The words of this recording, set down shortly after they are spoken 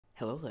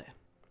Hello there.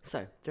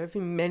 So, there have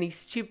been many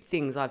stupid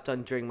things I've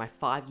done during my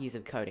 5 years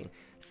of coding.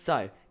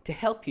 So, to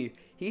help you,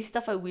 here's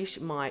stuff I wish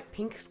my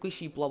pink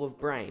squishy blob of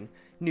brain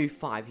knew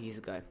 5 years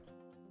ago.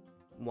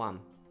 1.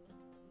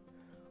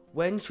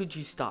 When should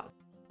you start?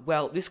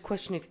 Well, this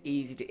question is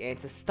easy to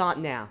answer. Start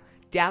now.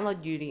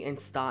 Download Unity and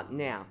start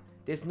now.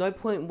 There's no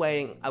point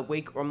waiting a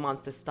week or a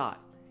month to start.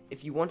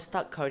 If you want to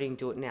start coding,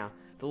 do it now.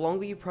 The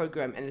longer you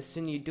program and the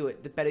sooner you do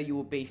it, the better you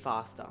will be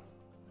faster.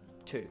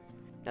 2.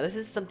 Now this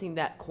is something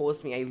that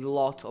caused me a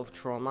lot of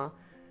trauma.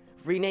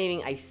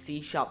 Renaming a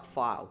C#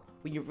 file.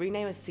 When you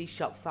rename a C#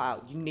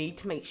 file, you need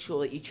to make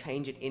sure that you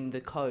change it in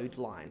the code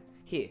line.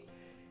 Here,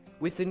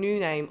 with the new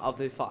name of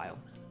the file.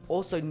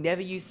 Also,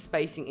 never use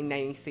spacing in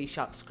naming C#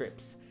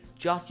 scripts.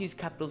 Just use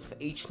capitals for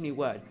each new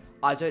word.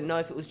 I don't know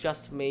if it was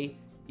just me,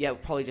 yeah,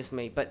 probably just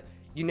me, but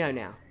you know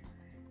now.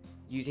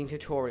 Using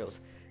tutorials.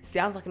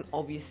 Sounds like an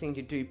obvious thing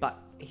to do, but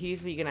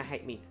here's where you're gonna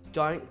hate me.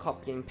 Don't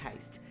copy and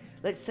paste.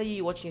 Let's say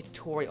you're watching a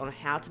tutorial on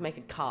how to make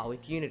a car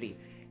with Unity,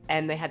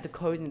 and they had the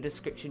code in the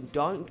description.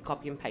 Don't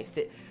copy and paste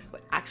it, but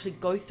actually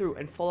go through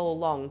and follow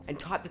along and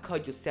type the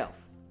code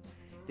yourself.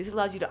 This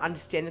allows you to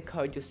understand the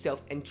code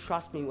yourself, and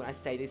trust me when I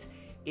say this,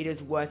 it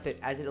is worth it,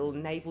 as it will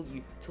enable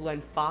you to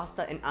learn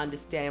faster and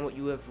understand what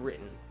you have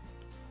written.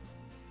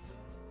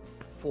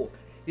 4.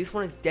 This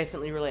one is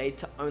definitely related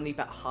to only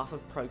about half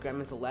of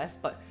programmers or less,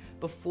 but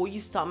before you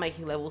start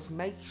making levels,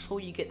 make sure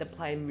you get the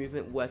player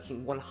movement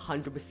working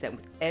 100%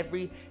 with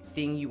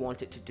everything you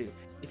want it to do.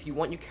 If you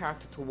want your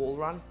character to wall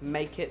run,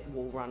 make it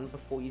wall run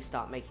before you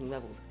start making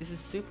levels. This is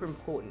super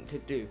important to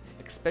do,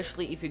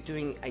 especially if you're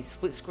doing a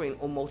split screen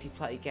or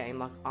multiplayer game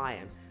like I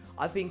am.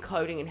 I've been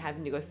coding and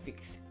having to go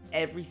fix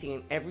everything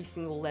in every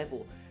single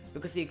level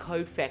because the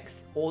code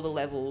affects all the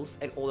levels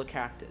and all the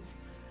characters.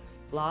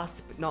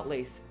 Last but not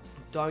least,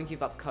 don't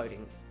give up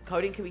coding.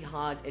 Coding can be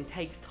hard and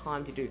takes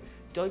time to do.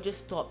 Don't just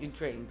stop your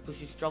dream because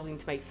you're struggling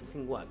to make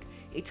something work.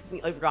 It took me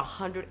over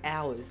 100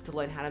 hours to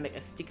learn how to make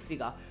a stick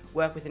figure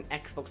work with an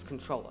Xbox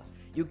controller.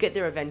 You'll get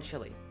there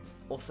eventually.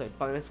 Also,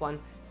 bonus one,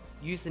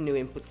 use the new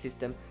input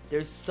system.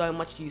 There's so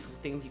much useful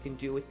things you can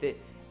do with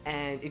it,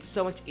 and it's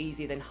so much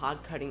easier than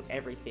hard coding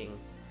everything,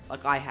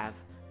 like I have.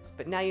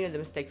 But now you know the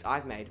mistakes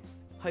I've made.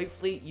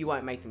 Hopefully you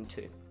won't make them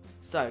too.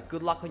 So,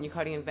 good luck on your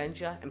coding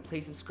adventure, and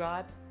please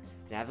subscribe,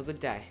 and have a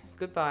good day.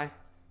 Goodbye.